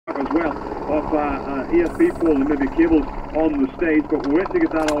well of ESB pole and maybe cables on the stage, but we're waiting to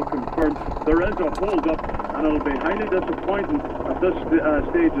get that all confirmed. There is a hold up, and it'll be highly disappointing if this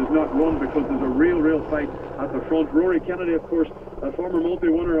stage is not run, because there's a real fight at the front. Rory Kennedy, of course, a former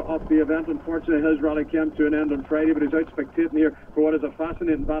multi-winner of the event. Unfortunately, his rally came to an end on Friday, but he's out spectating here for what is a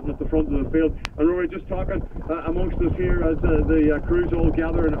fascinating battle at the front of the field. And Rory, just talking amongst us here as the crews all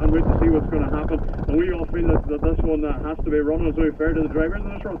gather and wait to see what's going to happen. And we all feel that this one has to be run. Is it fair to the drivers in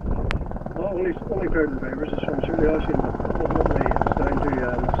this run? Oh, only fair to the drivers. I'm sure they all seem ultimately it's down to the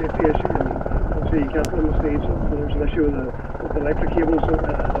safety issue, and obviously you can't run the stage. There's an issue with the electric cables down.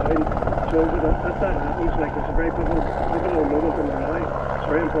 So if that happens, like, it's a very pivotal moment in the rally. It's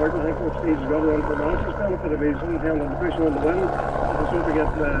very important. I think what stage has got to run for Manchester's benefit. If he's held on the pushing on the win, just don't forget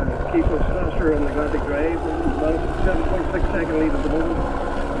Keith was faster on the Atlantic Drive. Manchester's 7.6 second lead at the moment.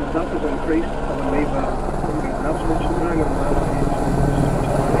 And if that was increased, I would leave an absolute shooting on the last stage.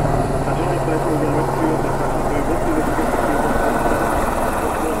 That's all the place we're going to do on the hopefully this is good to see what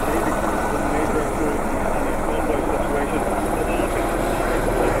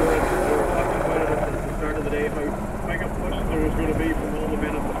there was going to be from all the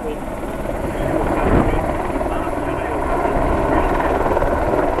men at the front.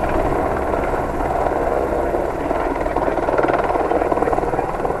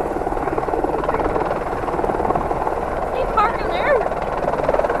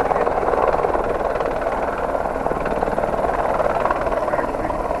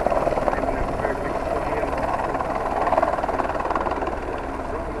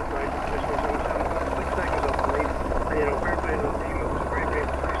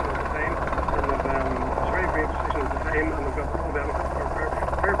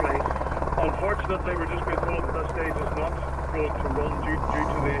 Unfortunately, we're just being told that this stage is not going to run due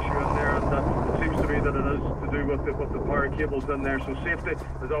to the issue in there, and it seems to be that it is to do with the power cables in there. So safety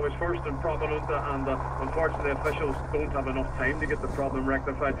is always first and prominent, and unfortunately officials don't have enough time to get the problem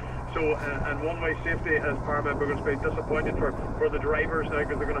rectified. So in one way, safety is paramount. We're going to be disappointed for the drivers now,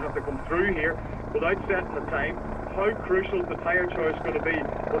 because they're going to have to come through here without setting the time. How crucial the tyre choice going to be,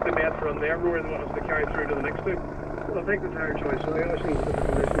 what they made for in their row, and what has to carry through to the next two? Well, I think the tyre choice, so I actually look at the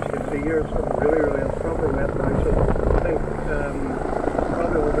conditions you can see here, it's really proper wet now, so I think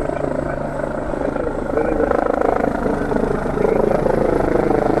probably we're going to